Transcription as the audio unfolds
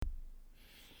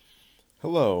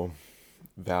Hello,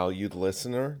 valued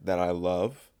listener that I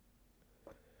love.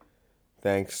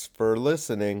 Thanks for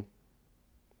listening.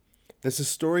 This is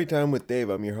Storytime with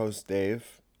Dave. I'm your host,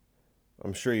 Dave.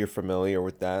 I'm sure you're familiar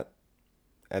with that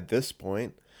at this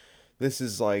point. This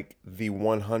is like the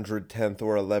 110th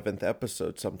or 11th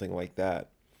episode, something like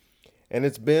that. And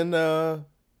it's been a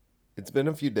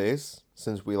few days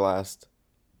since we last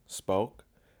spoke.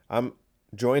 I'm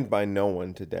joined by no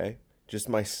one today, just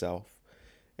myself.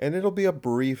 And it'll be a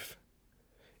brief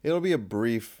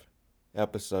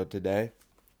episode today.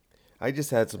 I just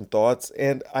had some thoughts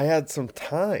and I had some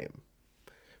time.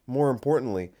 More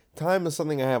importantly, time is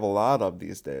something I have a lot of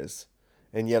these days,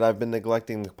 and yet I've been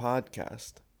neglecting the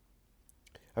podcast.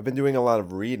 I've been doing a lot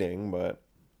of reading, but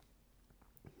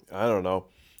I don't know.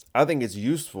 I think it's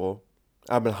useful.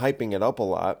 I've been hyping it up a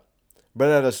lot, but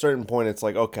at a certain point, it's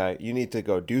like, okay, you need to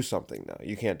go do something now.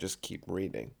 You can't just keep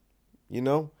reading, you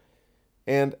know?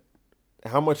 And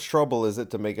how much trouble is it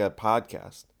to make a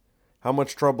podcast? How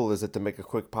much trouble is it to make a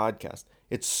quick podcast?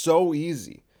 It's so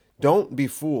easy. Don't be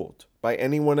fooled by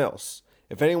anyone else.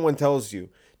 If anyone tells you,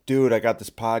 dude, I got this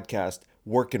podcast,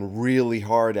 working really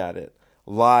hard at it,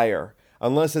 liar.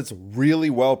 Unless it's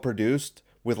really well produced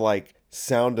with like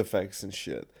sound effects and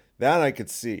shit. That I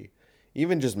could see.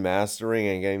 Even just mastering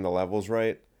and getting the levels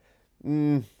right,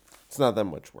 it's not that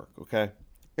much work, okay?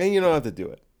 And you don't have to do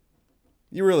it.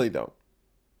 You really don't.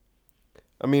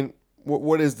 I mean,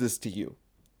 what is this to you?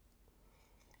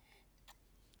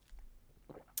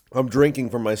 I'm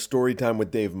drinking from my Storytime with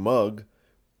Dave mug,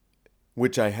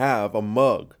 which I have a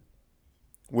mug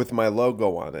with my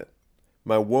logo on it.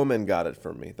 My woman got it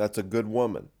for me. That's a good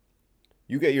woman.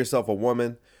 You get yourself a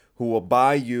woman who will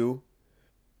buy you,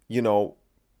 you know,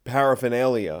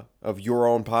 paraphernalia of your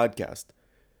own podcast.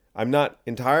 I'm not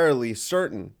entirely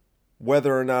certain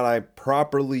whether or not I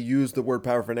properly used the word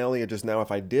paraphernalia just now. If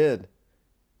I did,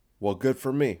 well, good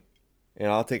for me.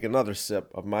 And I'll take another sip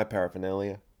of my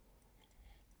paraphernalia.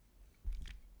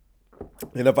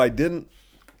 And if I didn't,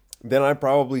 then I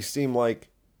probably seem like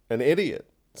an idiot.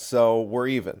 So we're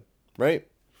even, right?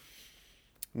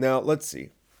 Now, let's see.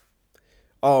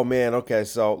 Oh man, okay,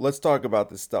 so let's talk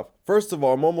about this stuff. First of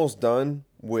all, I'm almost done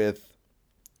with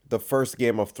the first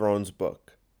Game of Thrones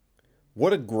book.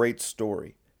 What a great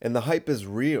story. And the hype is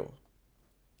real.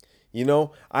 You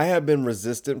know, I have been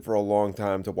resistant for a long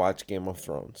time to watch Game of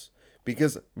Thrones.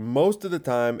 Because most of the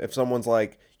time, if someone's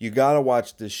like, you gotta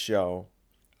watch this show,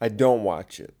 I don't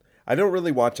watch it. I don't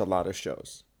really watch a lot of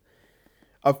shows.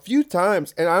 A few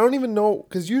times, and I don't even know,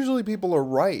 because usually people are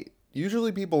right.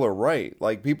 Usually people are right.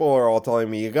 Like, people are all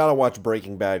telling me, you gotta watch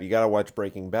Breaking Bad, you gotta watch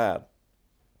Breaking Bad.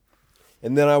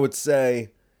 And then I would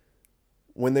say,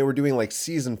 when they were doing like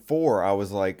season 4, I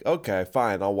was like, okay,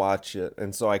 fine, I'll watch it.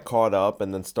 And so I caught up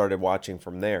and then started watching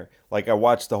from there. Like, I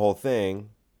watched the whole thing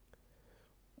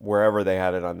wherever they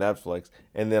had it on Netflix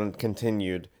and then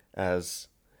continued as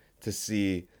to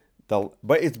see the,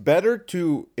 but it's better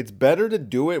to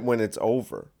do it when it's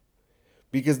over.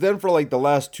 Because then for like the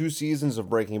last 2 seasons of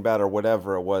Breaking Bad or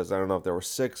whatever it was, I don't know if there were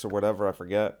 6 or whatever, I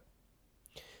forget.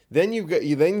 Then you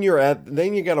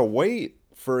gotta wait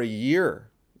for a year,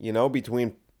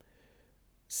 between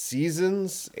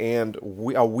seasons and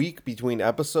a week between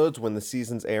episodes when the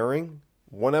season's airing.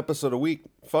 One episode a week.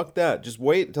 Fuck that. Just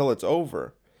wait until it's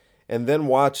over, and then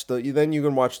Then you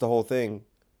can watch the whole thing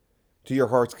to your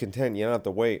heart's content. You don't have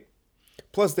to wait.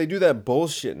 Plus, they do that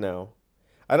bullshit now.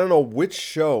 I don't know which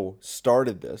show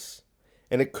started this,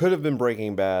 and it could have been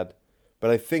Breaking Bad,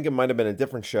 but I think it might have been a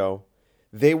different show.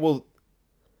 They will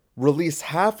release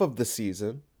half of the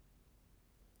season,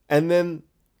 and then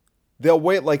they'll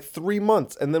wait like 3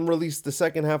 months and then release the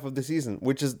second half of the season,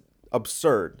 which is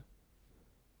absurd.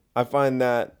 I find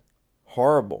that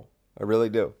horrible. I really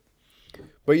do.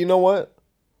 But you know what?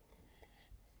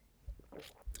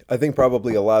 I think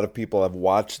probably a lot of people have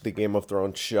watched the Game of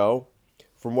Thrones show.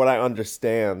 From what I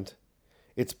understand,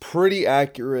 it's pretty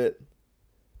accurate.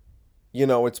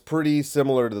 It's pretty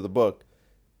similar to the book.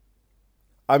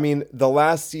 I mean, the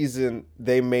last season,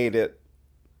 they made it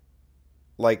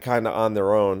like kind of on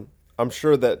their own. I'm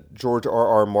sure that George R.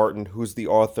 R. Martin, who's the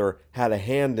author, had a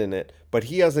hand in it, but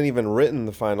he hasn't even written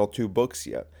the final 2 books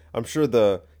yet. I'm sure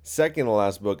the second to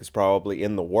last book is probably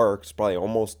in the works, probably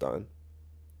almost done.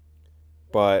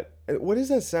 But what does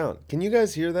that sound? Can you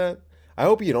guys hear that? I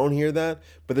hope you don't hear that,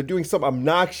 but they're doing some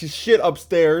obnoxious shit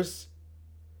upstairs.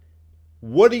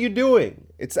 What are you doing?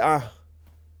 It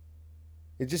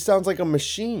just sounds like a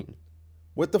machine.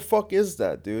 What the fuck is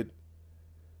that, dude?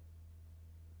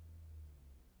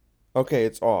 Okay,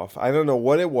 it's off. I don't know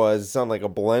what it was. It sounded like a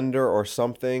blender or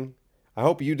something. I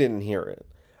hope you didn't hear it.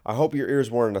 I hope your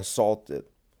ears weren't assaulted.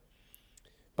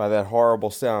 by that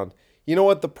horrible sound. You know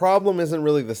what? The problem isn't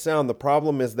really the sound. The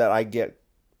problem is that I get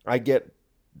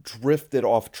drifted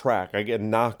off track. I get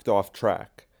knocked off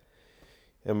track.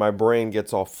 And my brain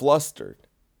gets all flustered.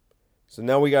 So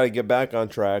now we got to get back on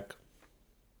track.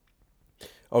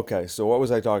 Okay, so what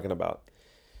was I talking about?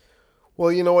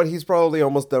 Well, you know what? He's probably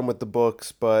almost done with the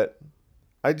books, but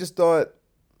I just thought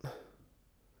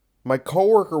my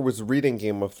coworker was reading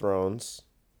Game of Thrones,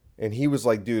 and he was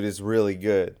like, dude, it's really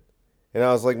good. And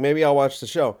I was like, maybe I'll watch the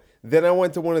show. Then I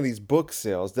went to one of these book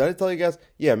sales. Did I tell you guys?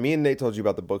 Yeah, me and Nate told you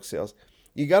about the book sales.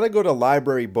 You got to go to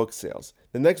library book sales.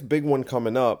 The next big one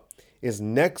coming up is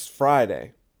next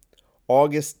Friday,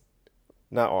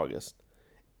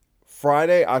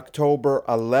 Friday, October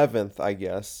 11th, I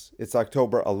guess. It's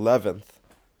October 11th,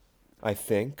 I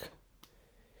think.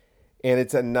 And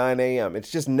it's at 9 a.m.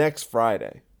 It's just next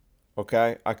Friday.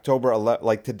 Okay? October 11th.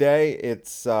 Like today,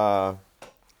 it's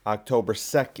October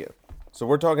 2nd. So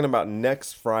we're talking about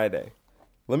next Friday.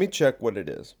 Let me check what it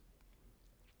is.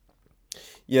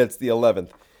 Yeah, it's the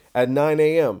 11th. At 9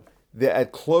 a.m. They're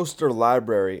at Closter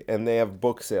Library, and they have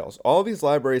book sales. All these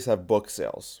libraries have book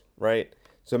sales, right?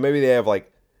 So maybe they have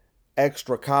like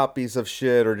extra copies of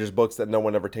shit or just books that no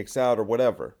one ever takes out or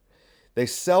whatever. They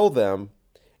sell them,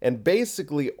 and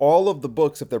basically all of the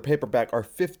books, if they're paperback, are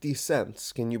 50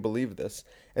 cents. Can you believe this?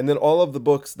 And then all of the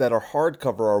books that are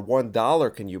hardcover are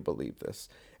 $1. Can you believe this?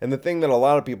 And the thing that a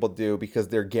lot of people do, because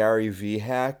they're Gary V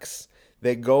hacks,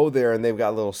 they go there and they've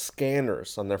got little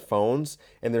scanners on their phones,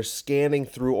 and they're scanning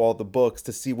through all the books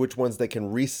to see which ones they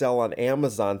can resell on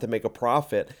Amazon to make a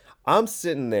profit. I'm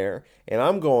sitting there and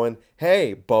I'm going,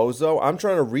 hey, bozo, I'm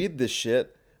trying to read this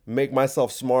shit, make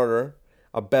myself smarter,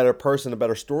 a better person, a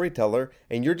better storyteller,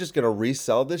 and you're just going to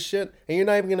resell this shit, and you're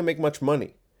not even going to make much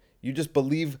money. You just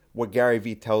believe what Gary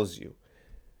Vee tells you.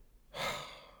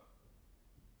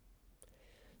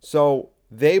 So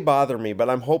they bother me, but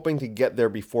I'm hoping to get there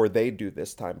before they do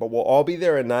this time. But we'll all be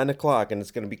there at 9 o'clock, and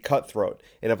it's going to be cutthroat.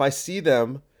 And if I see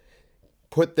them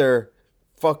put their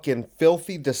fucking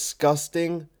filthy,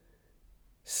 disgusting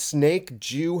snake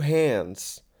Jew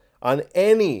hands on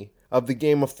any of the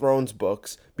Game of Thrones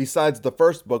books, besides the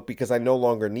first book, because I no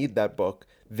longer need that book,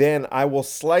 then I will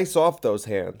slice off those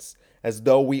hands as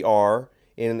though we are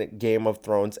in Game of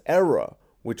Thrones era,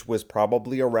 which was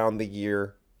probably around the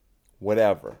year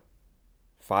whatever,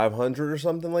 500 or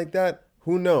something like that.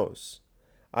 Who knows?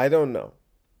 I don't know.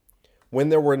 When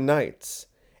there were knights,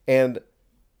 and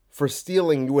for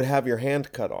stealing you would have your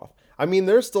hand cut off. I mean,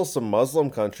 there's still some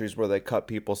Muslim countries where they cut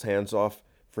people's hands off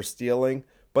for stealing,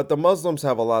 but the Muslims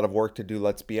have a lot of work to do,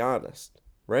 let's be honest,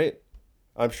 right?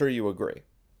 I'm sure you agree.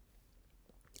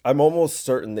 I'm almost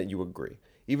certain that you agree.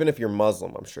 Even if you're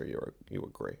Muslim, I'm sure you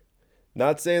agree.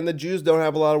 Not saying the Jews don't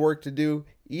have a lot of work to do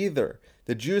either.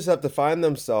 The Jews have to find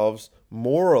themselves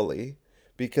morally,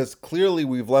 because clearly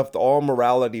we've left all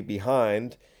morality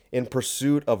behind in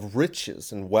pursuit of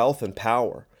riches and wealth and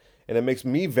power. And it makes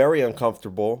me very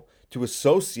uncomfortable to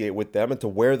associate with them and to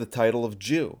wear the title of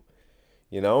Jew.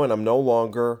 And I'm no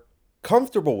longer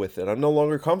comfortable with it.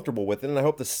 And I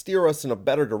hope to steer us in a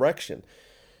better direction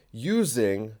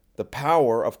using the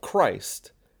power of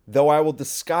Christ, though I will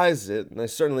disguise it, and I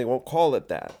certainly won't call it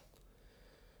that.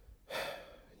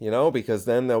 Because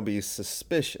then they'll be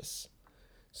suspicious.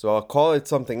 So I'll call it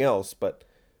something else, but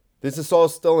this is all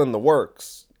still in the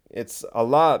works. It's a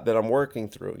lot that I'm working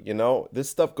through, This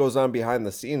stuff goes on behind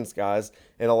the scenes, guys,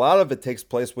 and a lot of it takes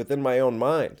place within my own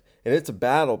mind, and it's a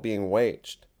battle being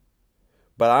waged.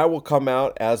 But I will come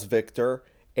out as victor,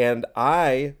 and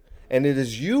it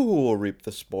is you who will reap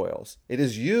the spoils. It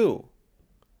is you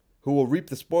who will reap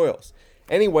the spoils.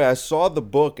 Anyway, I saw the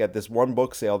book at this one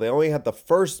book sale. They only had the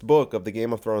first book of the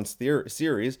Game of Thrones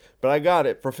series, but I got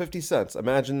it for 50 cents.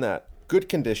 Imagine that. Good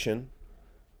condition.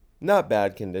 Not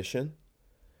bad condition.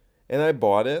 And I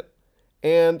bought it.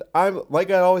 And I'm,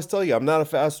 like I always tell you, I'm not a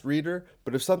fast reader,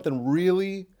 but if something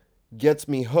really gets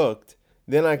me hooked,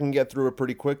 then I can get through it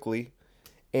pretty quickly.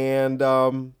 And,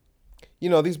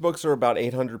 these books are about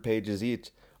 800 pages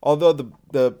each. Although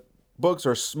the books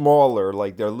are smaller,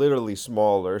 like they're literally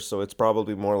smaller, so it's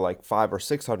probably more like 500 or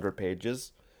 600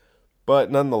 pages.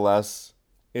 But nonetheless,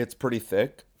 it's pretty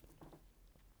thick.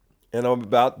 And I'm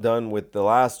about done with the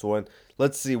last one.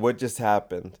 Let's see what just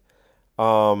happened.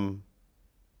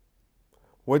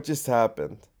 What just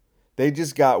happened? They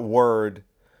just got word.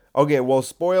 Okay, well,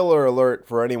 spoiler alert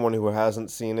for anyone who hasn't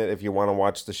seen it, if you want to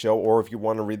watch the show or if you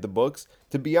want to read the books.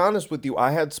 To be honest with you,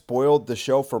 I had spoiled the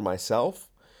show for myself,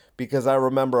 because I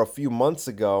remember a few months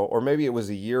ago, or maybe it was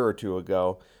a year or two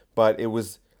ago, but it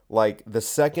was like the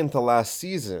second to last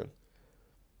season.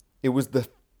 It was the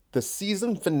the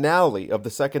season finale of the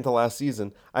second to last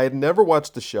season. I had never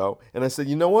watched the show, and I said,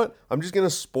 you know what? I'm just going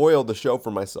to spoil the show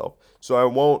for myself so I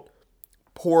won't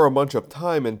pour a bunch of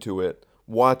time into it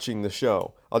watching the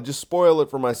show. I'll just spoil it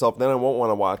for myself, then I won't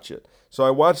want to watch it. So I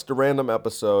watched a random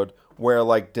episode where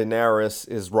like Daenerys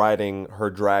is riding her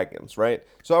dragons, right?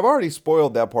 So I've already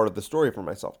spoiled that part of the story for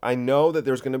myself. I know that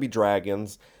there's going to be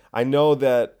dragons. I know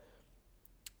that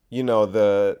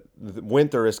the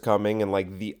winter is coming and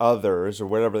like the others or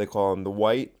whatever they call them, the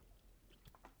White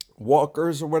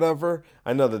Walkers or whatever.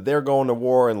 I know that they're going to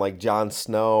war and like Jon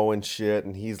Snow and shit,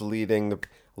 and he's leading the.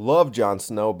 Love Jon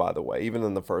Snow, by the way, even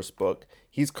in the first book.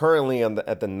 He's currently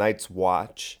at the Night's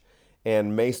Watch,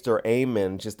 and Maester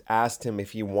Aemon just asked him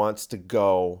if he wants to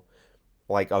go,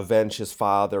 like avenge his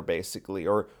father, basically,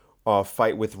 or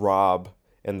fight with Robb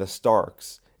and the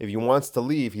Starks. If he wants to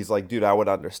leave, he's like, dude, I would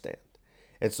understand.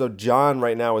 And so Jon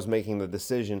right now is making the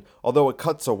decision, although it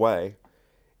cuts away.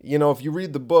 If you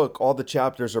read the book, all the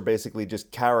chapters are basically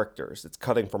just characters. It's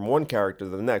cutting from one character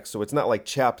to the next. So it's not like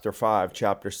chapter 5,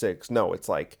 chapter 6. No, it's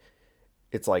like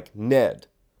Ned.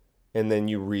 And then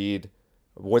you read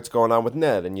what's going on with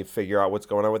Ned and you figure out what's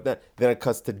going on with Ned. Then it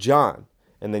cuts to Jon.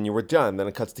 And then you're with Jon. Then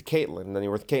it cuts to Caitlyn. And then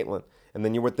you're with Caitlyn. And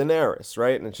then you're with Daenerys,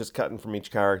 right? And it's just cutting from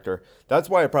each character. That's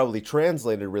why it probably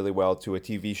translated really well to a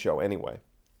TV show anyway.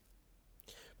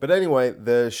 But anyway,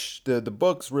 the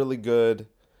book's really good.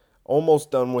 Almost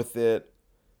done with it.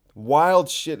 Wild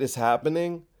shit is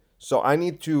happening. So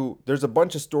there's a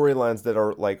bunch of storylines that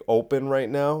are like open right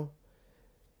now.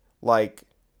 Like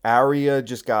Arya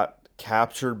just got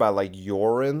captured by like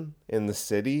Yoren in the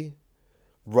city.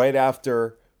 Right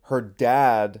after her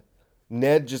dad,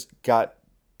 Ned, just got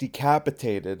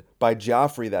decapitated by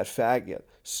Joffrey, that faggot.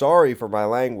 Sorry for my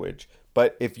language.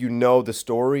 But if you know the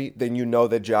story, then you know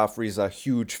that Joffrey's a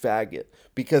huge faggot.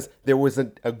 Because there was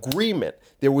an agreement.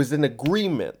 There was an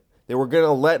agreement. They were going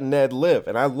to let Ned live.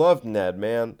 And I loved Ned,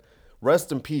 man.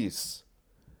 Rest in peace.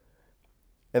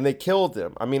 And they killed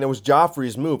him. I mean, it was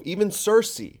Joffrey's move. Even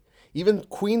Cersei. Even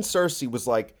Queen Cersei was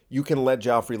like, you can let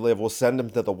Joffrey live. We'll send him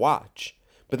to the Watch.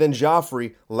 But then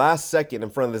Joffrey, last second in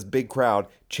front of this big crowd,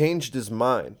 changed his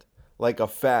mind. Like a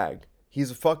fag.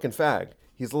 He's a fucking fag.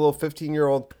 He's a little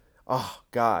 15-year-old... Oh,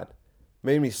 God.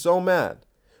 Made me so mad.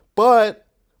 But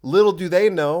little do they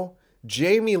know,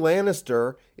 Jaime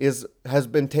Lannister has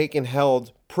been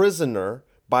held prisoner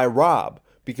by Robb.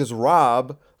 Because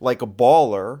Robb, like a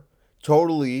baller,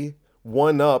 totally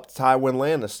one-upped Tywin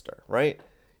Lannister, right?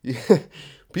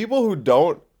 People who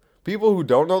don't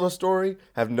know the story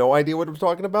have no idea what I'm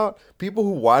talking about. People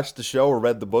who watch the show or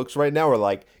read the books right now are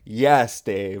like, yes,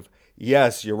 Dave.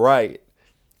 Yes, you're right.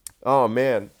 Oh,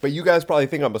 man. But you guys probably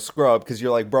think I'm a scrub because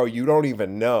you're like, bro, you don't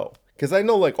even know. Because I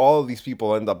know, like, all of these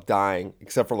people end up dying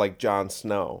except for, like, Jon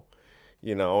Snow,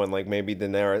 and, like, maybe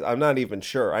Daenerys. I'm not even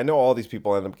sure. I know all these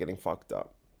people end up getting fucked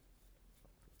up.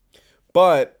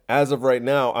 But as of right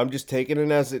now, I'm just taking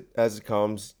it as it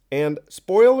comes. And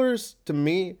spoilers, to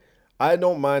me, I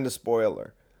don't mind a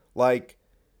spoiler. Like,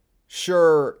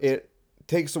 sure, it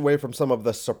takes away from some of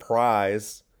the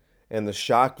surprise and the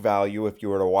shock value if you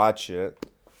were to watch it.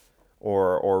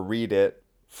 Or read it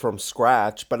from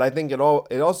scratch, but I think it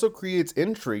also creates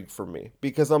intrigue for me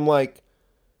because okay,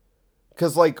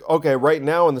 right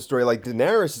now in the story, like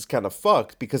Daenerys is kind of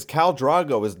fucked because Khal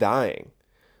Drogo is dying.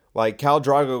 Like Khal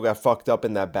Drogo got fucked up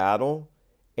in that battle,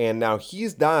 and now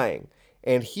he's dying,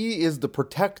 and he is the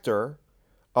protector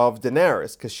of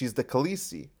Daenerys because she's the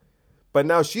Khaleesi, but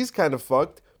now she's kind of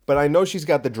fucked. But I know she's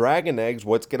got the dragon eggs.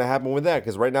 What's gonna happen with that?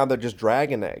 Because right now they're just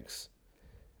dragon eggs.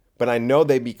 But I know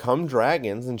they become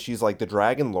dragons, and she's like the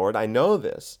dragon lord. I know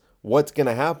this. What's going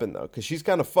to happen, though? Because she's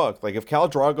kind of fucked. Like, if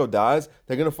Khal Drogo dies,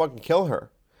 they're going to fucking kill her.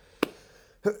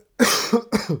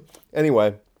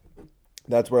 Anyway,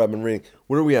 that's what I've been reading.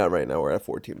 What are we at right now? We're at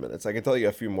 14 minutes. I can tell you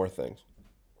a few more things.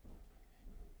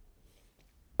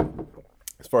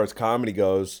 As far as comedy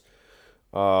goes,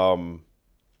 I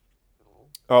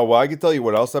can tell you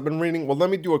what else I've been reading. Well,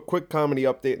 let me do a quick comedy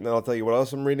update, and then I'll tell you what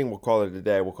else I'm reading. We'll call it a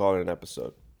day. We'll call it an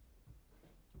episode.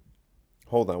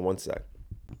 Hold on one sec.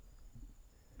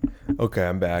 Okay,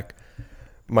 I'm back.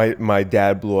 My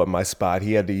dad blew up my spot.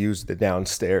 He had to use the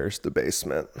downstairs, the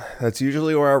basement. That's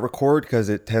usually where I record because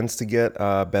it tends to get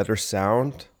better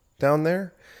sound down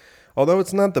there. Although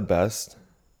it's not the best.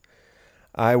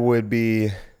 I would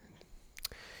be,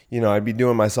 I'd be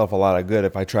doing myself a lot of good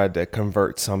if I tried to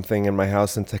convert something in my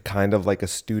house into kind of like a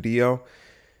studio.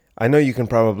 I know you can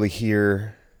probably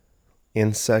hear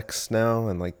insects now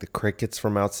and like the crickets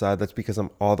from outside. That's because I'm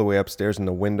all the way upstairs and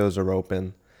the windows are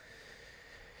open.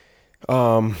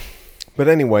 But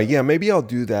anyway, yeah, maybe I'll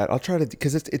do that. I'll try to,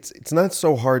 because it's not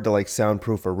so hard to like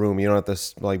soundproof a room. You don't have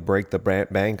to like break the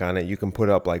bank on it. You can put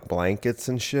up like blankets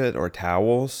and shit or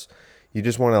towels. You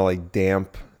just want to like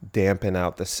dampen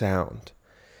out the sound.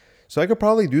 So I could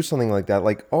probably do something like that.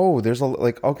 Like, oh, there's a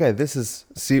like, okay, this is,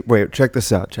 see, wait, check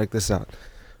this out. Check this out.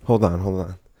 Hold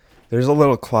on. There's a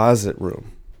little closet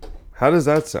room. How does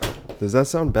that sound? Does that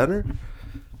sound better?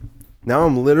 Now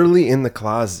I'm literally in the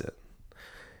closet.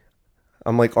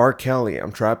 I'm like R. Kelly.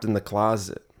 I'm trapped in the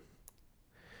closet.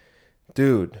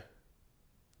 Dude,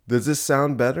 does this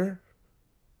sound better?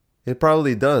 It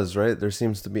probably does, right? There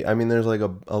seems to be, I mean, there's like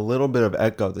a little bit of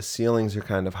echo. The ceilings are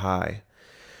kind of high.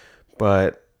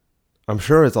 But I'm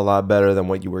sure it's a lot better than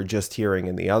what you were just hearing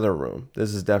in the other room.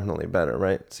 This is definitely better,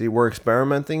 right? See, we're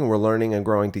experimenting, we're learning and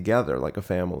growing together like a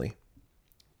family.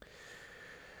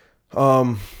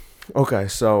 Okay,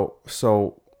 so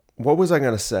what was I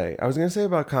gonna say? I was gonna say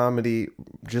about comedy,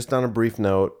 just on a brief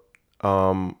note.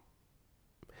 Um,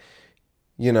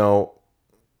 you know,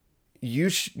 you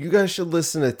guys should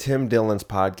listen to Tim Dillon's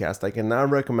podcast. I cannot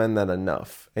recommend that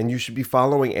enough. And you should be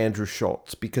following Andrew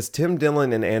Schultz, because Tim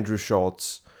Dillon and Andrew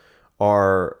Schultz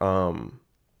are,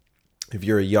 if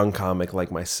you're a young comic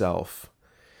like myself,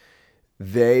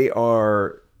 they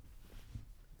are,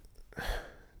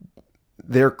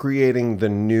 they're creating the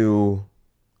new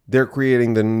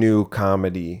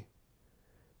comedy.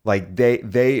 Like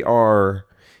they are,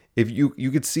 if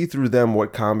you could see through them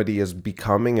what comedy is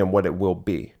becoming and what it will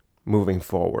be moving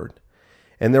forward.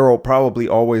 And there will probably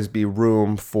always be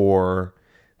room for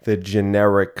the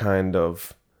generic kind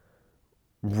of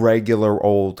regular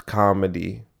old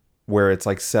comedy where it's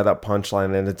like set up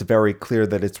punchline and it's very clear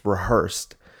that it's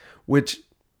rehearsed, which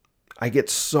I get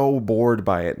so bored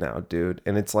by it now, dude.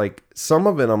 And it's like, some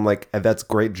of it I'm like, that's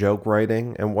great joke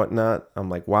writing and whatnot.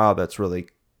 I'm like, wow, that's really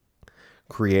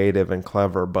creative and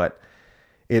clever, but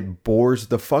it bores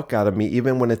the fuck out of me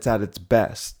even when it's at its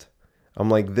best. I'm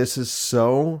like, this is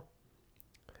so,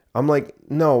 I'm like,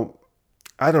 no,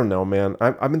 I don't know, man.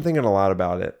 I've been thinking a lot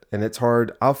about it, and it's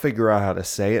hard. I'll figure out how to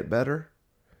say it better,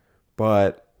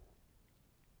 but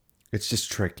it's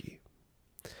just tricky.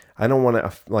 I don't want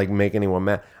to like make anyone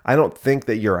mad. I don't think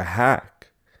that you're a hack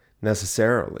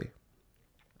necessarily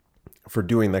for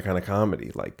doing that kind of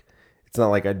comedy. Like, it's not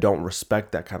like I don't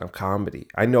respect that kind of comedy.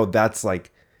 I know that's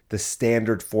like the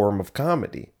standard form of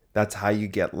comedy. That's how you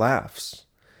get laughs.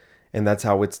 And that's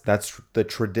the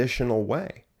traditional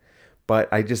way. But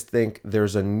I just think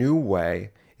there's a new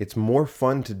way. It's more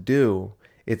fun to do.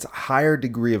 It's a higher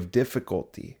degree of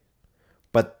difficulty,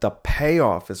 but the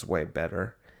payoff is way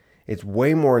better. It's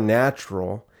way more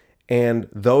natural. And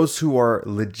those who are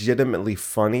legitimately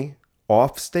funny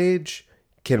off stage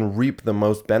can reap the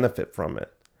most benefit from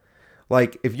it.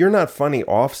 Like, if you're not funny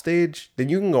off stage, then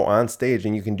you can go on stage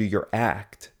and you can do your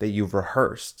act that you've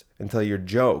rehearsed and tell your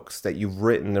jokes that you've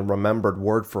written and remembered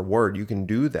word for word. You can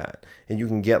do that and you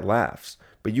can get laughs,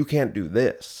 but you can't do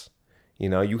this. You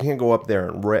know, you can't go up there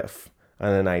and riff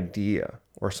on an idea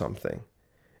or something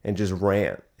and just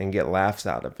rant and get laughs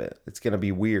out of it. It's going to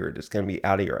be weird. It's going to be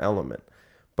out of your element.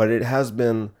 But it has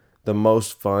been the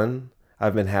most fun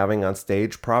I've been having on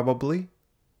stage, probably,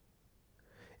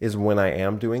 is when I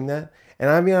am doing that. And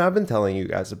I mean, I've been telling you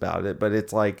guys about it, but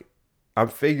it's like I'm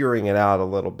figuring it out a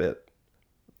little bit.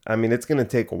 I mean, it's going to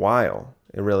take a while.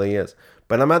 It really is.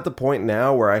 But I'm at the point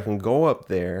now where I can go up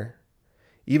there,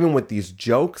 even with these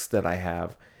jokes that I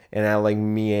have, and I like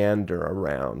meander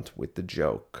around with the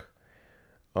joke.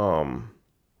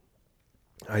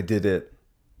 I did it,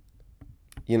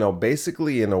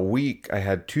 basically in a week. I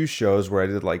had 2 shows where I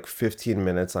did like 15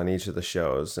 minutes on each of the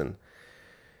shows, and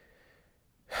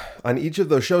on each of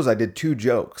those shows, I did 2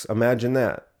 jokes. Imagine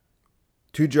that.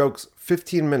 2 jokes,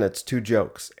 15 minutes, 2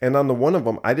 jokes. And on the one of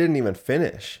them, I didn't even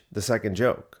finish the second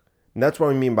joke. And that's what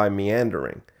I mean by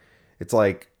meandering. It's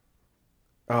like,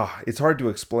 it's hard to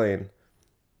explain.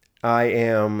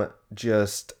 I'll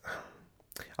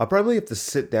probably have to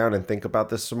sit down and think about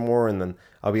this some more, and then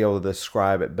I'll be able to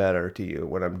describe it better to you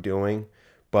what I'm doing.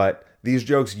 But these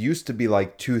jokes used to be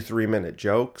like 2-3 minute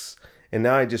jokes, and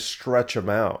now I just stretch them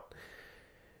out.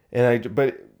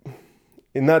 But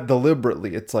not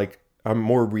deliberately. It's like I'm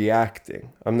more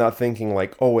reacting. I'm not thinking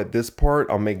like, oh, at this part,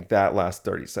 I'll make that last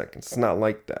 30 seconds. It's not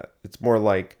like that. It's more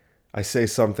like I say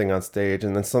something on stage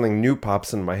and then something new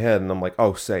pops in my head and I'm like,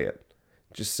 oh, say it.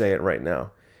 Just say it right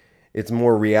now. It's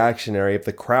more reactionary. If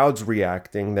the crowd's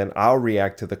reacting, then I'll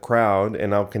react to the crowd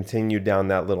and I'll continue down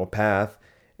that little path,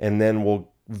 and then we'll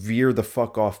veer the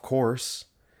fuck off course.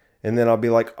 And then I'll be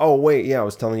like, oh, wait, yeah, I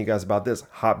was telling you guys about this.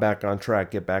 Hop back on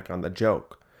track, get back on the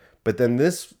joke. But then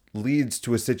this leads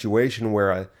to a situation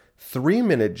where a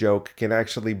 3-minute joke can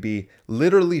actually be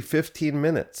literally 15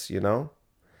 minutes, you know?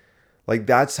 Like,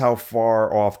 that's how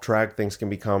far off track things can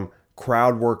become.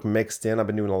 Crowd work mixed in. I've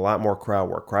been doing a lot more crowd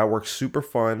work. Crowd work's super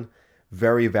fun,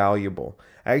 very valuable.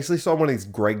 I actually saw one of these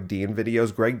Greg Dean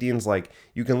videos. Greg Dean's like,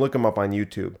 you can look him up on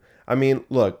YouTube. I mean,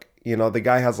 look, you know, the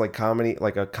guy has like comedy,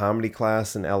 like a comedy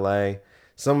class in LA.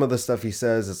 Some of the stuff he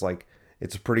says is like,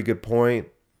 it's a pretty good point.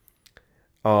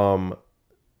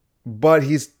 But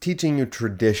he's teaching you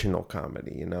traditional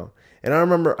comedy, you know? And I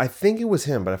remember, I think it was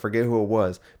him, but I forget who it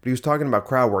was. But he was talking about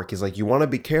crowd work. He's like, you want to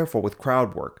be careful with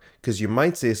crowd work because you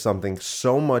might say something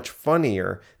so much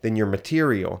funnier than your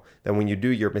material that when you do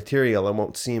your material, it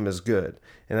won't seem as good.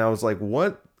 And I was like,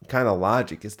 what kind of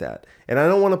logic is that? And I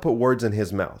don't want to put words in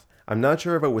his mouth. I'm not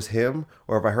sure if it was him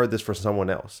or if I heard this from someone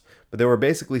else. But they were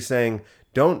basically saying,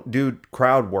 don't do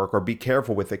crowd work or be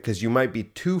careful with it because you might be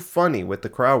too funny with the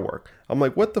crowd work. I'm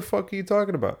like, what the fuck are you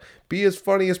talking about? Be as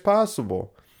funny as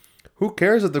possible. Who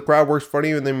cares if the crowd work's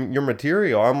funnier than your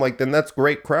material? I'm like, then that's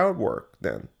great crowd work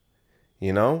then,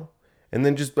 you know? And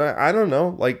then just, I don't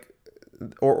know, like,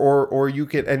 or you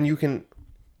can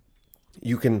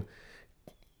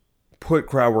put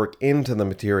crowd work into the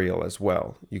material as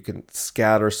well. You can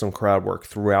scatter some crowd work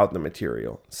throughout the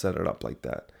material, set it up like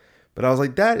that. But I was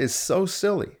like, that is so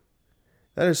silly.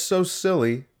 That is so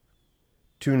silly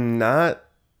to not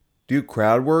do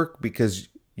crowd work because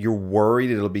you're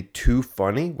worried it'll be too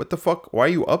funny. What the fuck? Why are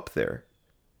you up there?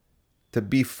 To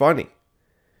be funny.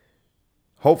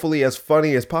 Hopefully as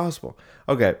funny as possible.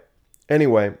 Okay.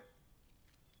 Anyway,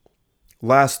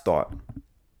 last thought,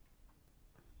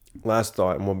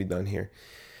 and we'll be done here.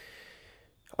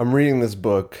 I'm reading this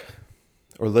book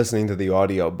or listening to the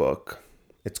audio book.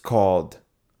 It's called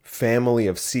Family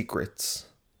of Secrets.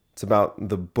 It's about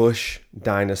the Bush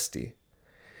dynasty.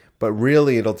 But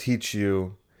really, it'll teach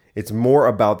you, it's more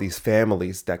about these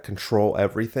families that control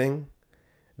everything,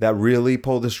 that really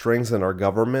pull the strings in our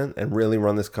government and really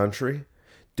run this country.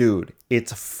 Dude,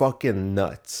 it's fucking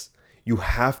nuts. You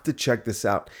have to check this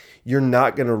out. You're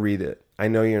not going to read it. I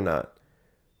know you're not.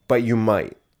 But you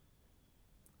might.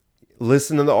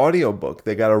 Listen to the audiobook.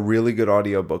 They got a really good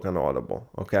audiobook on Audible,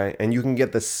 okay? And you can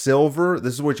get the silver.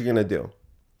 This is what you're going to do.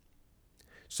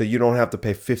 So you don't have to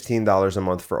pay $15 a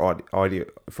month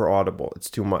for Audible. It's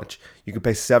too much. You can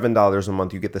pay $7 a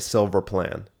month. You get the silver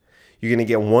plan. You're going to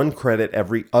get 1 credit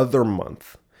every other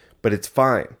month. But it's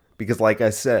fine because like I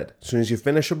said, as soon as you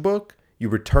finish a book, you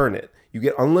return it. You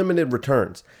get unlimited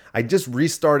returns. I just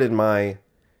restarted my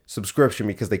subscription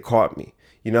because they caught me.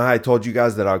 You know how I told you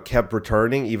guys that I kept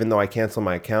returning, even though I canceled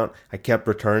my account, I kept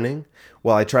returning?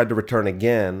 Well, I tried to return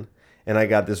again, and I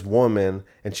got this woman,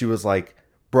 and she was like,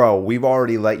 bro, we've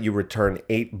already let you return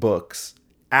 8 books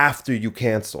after you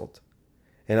canceled.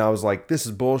 And I was like, this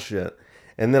is bullshit.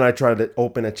 And then I tried to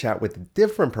open a chat with a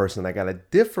different person. I got a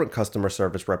different customer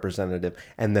service representative,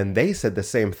 and then they said the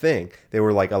same thing. They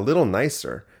were like a little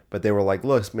nicer, but they were like,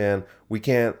 look, man, we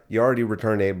can't, you already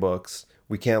returned 8 books.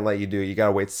 We can't let you do it. You got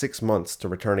to wait 6 months to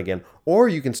return again. Or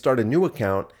you can start a new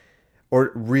account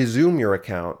or resume your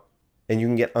account and you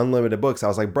can get unlimited books. I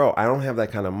was like, bro, I don't have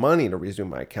that kind of money to resume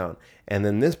my account. And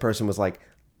then this person was like,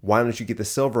 why don't you get the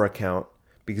silver account?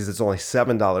 Because it's only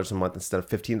 $7 a month instead of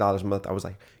 $15 a month. I was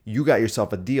like, you got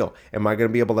yourself a deal. Am I going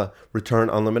to be able to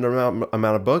return unlimited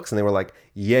amount of books? And they were like,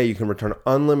 yeah, you can return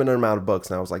unlimited amount of books.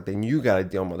 And I was like, then you got a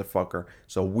deal, motherfucker.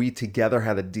 So we together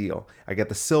had a deal. I got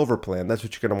the silver plan. That's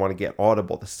what you're going to want to get.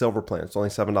 Audible, the silver plan. It's only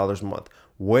 $7 a month.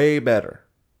 Way better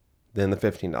than the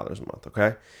 $15 a month,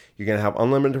 okay? You're going to have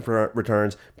unlimited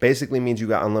returns. Basically means you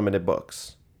got unlimited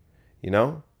books, you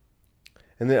know?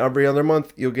 And then every other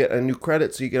month, you'll get a new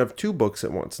credit, so you can have 2 books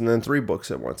at once, and then 3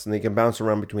 books at once, and they can bounce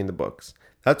around between the books.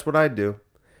 That's what I do.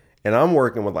 And I'm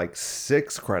working with like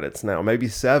 6 credits now, maybe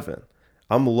 7.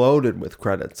 I'm loaded with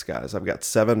credits, guys. I've got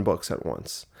 7 books at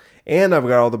once. And I've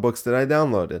got all the books that I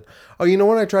downloaded. Oh, you know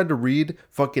what I tried to read?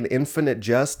 Fucking Infinite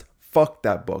Jest? Fuck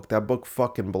that book. That book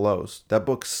fucking blows. That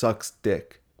book sucks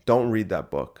dick. Don't read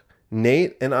that book.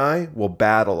 Nate and I will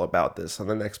battle about this on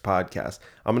the next podcast.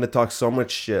 I'm going to talk so much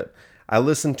shit. I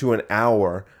listened to an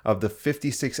hour of the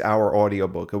 56-hour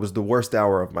audiobook. It was the worst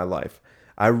hour of my life.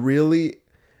 I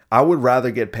would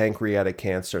rather get pancreatic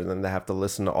cancer than to have to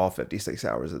listen to all 56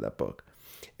 hours of that book.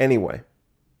 Anyway,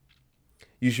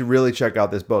 you should really check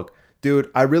out this book.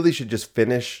 Dude, I really should just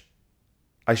finish.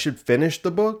 I should finish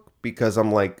the book because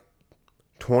I'm like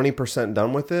 20%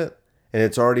 done with it and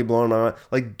it's already blown my mind.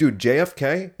 Like, dude,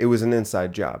 JFK, it was an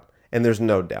inside job. And there's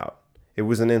no doubt. It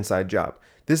was an inside job.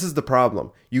 This is the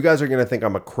problem. You guys are going to think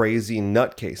I'm a crazy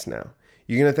nutcase now.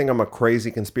 You're going to think I'm a crazy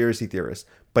conspiracy theorist.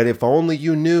 But if only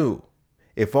you knew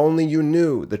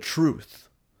the truth,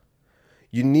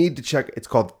 You need to check. It's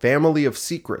called Family of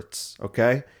Secrets,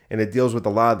 okay? And it deals with a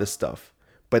lot of this stuff.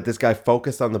 But this guy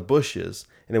focused on the Bushes,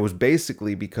 and it was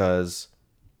basically because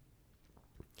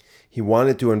he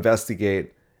wanted to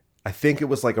investigate, I think it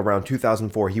was like around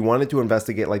 2004, he wanted to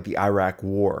investigate like the Iraq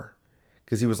War.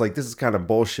 Because he was like, this is kind of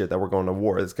bullshit that we're going to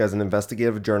war. This guy's an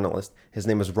investigative journalist. His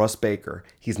name is Russ Baker.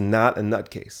 He's not a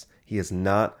nutcase. He is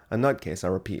not a nutcase, I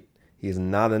repeat. He is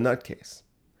not a nutcase.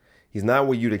 He's not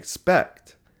what you'd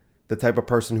expect, the type of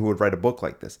person who would write a book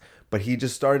like this. But he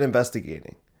just started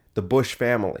investigating the Bush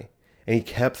family. And he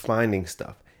kept finding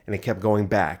stuff. And it kept going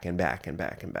back and back and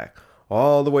back and back.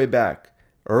 All the way back.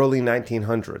 Early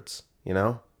 1900s, you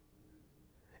know?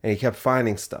 And he kept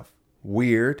finding stuff.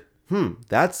 Weird.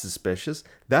 That's suspicious.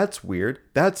 That's weird.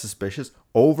 That's suspicious.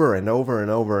 Over and over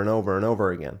and over and over and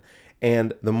over again.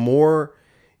 And the more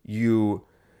the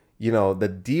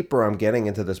deeper I'm getting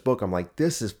into this book, I'm like,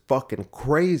 this is fucking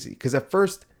crazy. Because at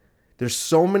first, there's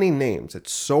so many names.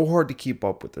 It's so hard to keep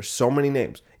up with. There's so many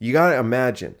names. You got to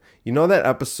imagine. You know that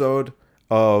episode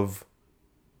of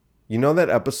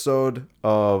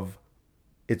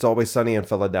It's Always Sunny in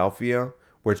Philadelphia,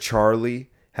 where Charlie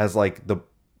has like the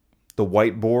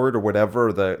whiteboard or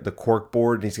whatever, the cork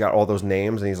board, and he's got all those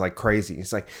names, and he's like crazy.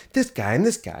 He's like, this guy,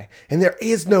 and there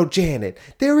is no Janet.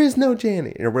 There is no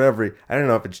Janet, or whatever. I don't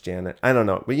know if it's Janet. I don't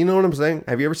know. But you know what I'm saying?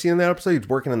 Have you ever seen that episode? He's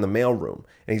working in the mailroom,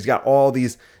 and he's got all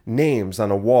these names on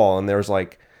a wall, and there's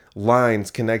like lines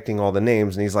connecting all the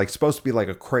names, and he's like supposed to be like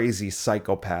a crazy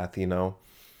psychopath, you know?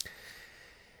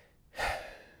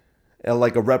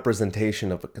 Like a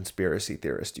representation of a conspiracy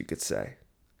theorist, you could say.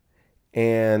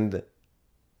 And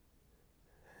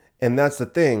that's the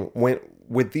thing.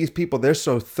 With these people, they're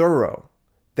so thorough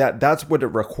that's what it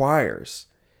requires.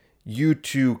 You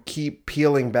to keep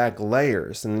peeling back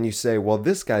layers. And then you say, well,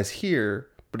 this guy's here,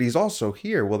 but he's also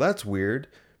here. Well, that's weird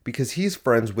because he's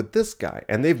friends with this guy.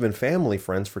 And they've been family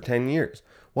friends for 10 years.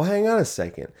 Well, hang on a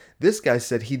second. This guy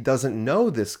said he doesn't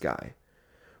know this guy.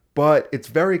 But it's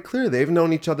very clear they've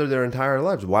known each other their entire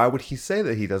lives. Why would he say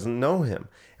that he doesn't know him?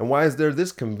 And why is there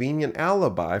this convenient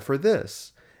alibi for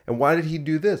this? And why did he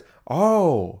do this?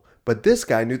 Oh, but this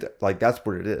guy knew that. Like, that's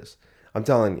what it is. I'm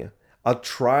telling you. I'll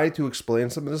try to explain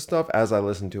some of this stuff as I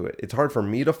listen to it. It's hard for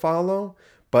me to follow,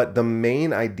 but the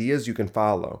main ideas you can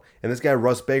follow. And this guy,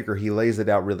 Russ Baker, he lays it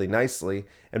out really nicely.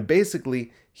 And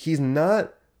basically, he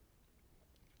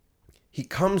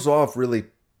comes off really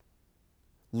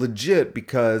legit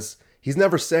because he's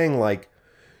never saying like,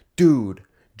 dude,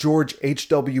 George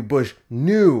H.W. Bush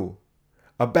knew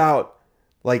about,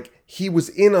 like, he was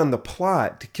in on the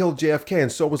plot to kill JFK,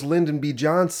 and so was Lyndon B.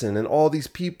 Johnson and all these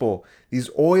people, these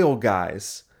oil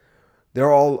guys.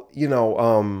 They're all,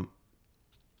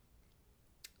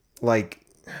 like,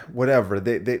 whatever.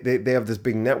 They have this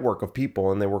big network of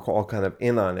people, and they were all kind of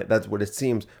in on it. That's what it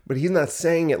seems. But he's not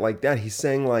saying it like that. He's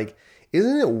saying, like,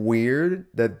 isn't it weird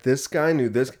that this guy knew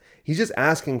this? He's just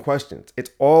asking questions.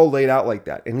 It's all laid out like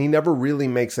that. And he never really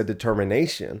makes a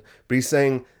determination. But he's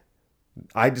saying,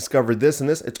 I discovered this and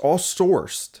this. It's all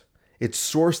sourced. It's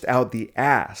sourced out the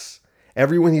ass.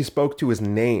 Everyone he spoke to is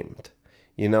named,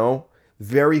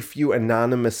 Very few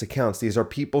anonymous accounts. These are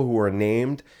people who are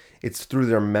named. It's through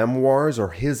their memoirs or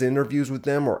his interviews with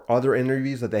them or other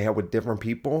interviews that they have with different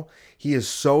people. He is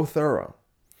so thorough.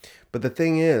 But the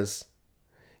thing is,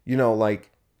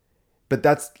 but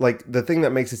that's like the thing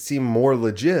that makes it seem more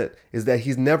legit is that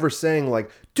he's never saying like,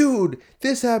 dude,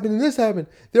 this happened and this happened.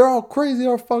 They're all crazy,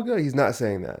 they're all fucked up. He's not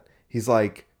saying that. He's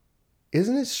like,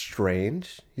 isn't it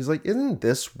strange? He's like, isn't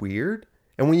this weird?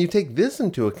 And when you take this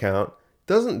into account,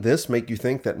 doesn't this make you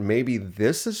think that maybe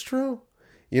this is true?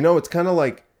 It's kind of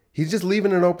like he's just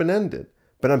leaving it open-ended.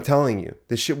 But I'm telling you,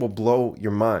 this shit will blow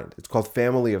your mind. It's called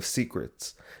Family of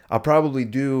Secrets. I'll probably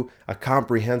do a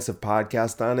comprehensive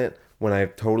podcast on it when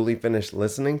I've totally finished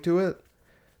listening to it,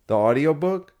 the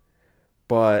audiobook.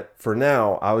 But for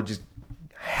now, I would just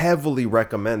heavily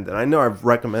recommend it. I know I've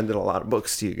recommended a lot of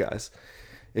books to you guys.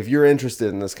 If you're interested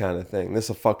in this kind of thing, this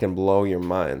will fucking blow your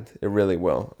mind. It really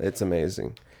will. It's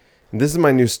amazing. And this is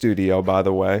my new studio, by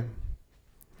the way.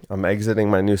 I'm exiting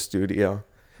my new studio.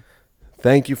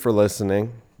 Thank you for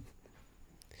listening.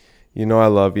 I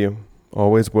love you.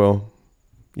 Always will.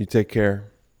 You take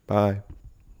care. Bye.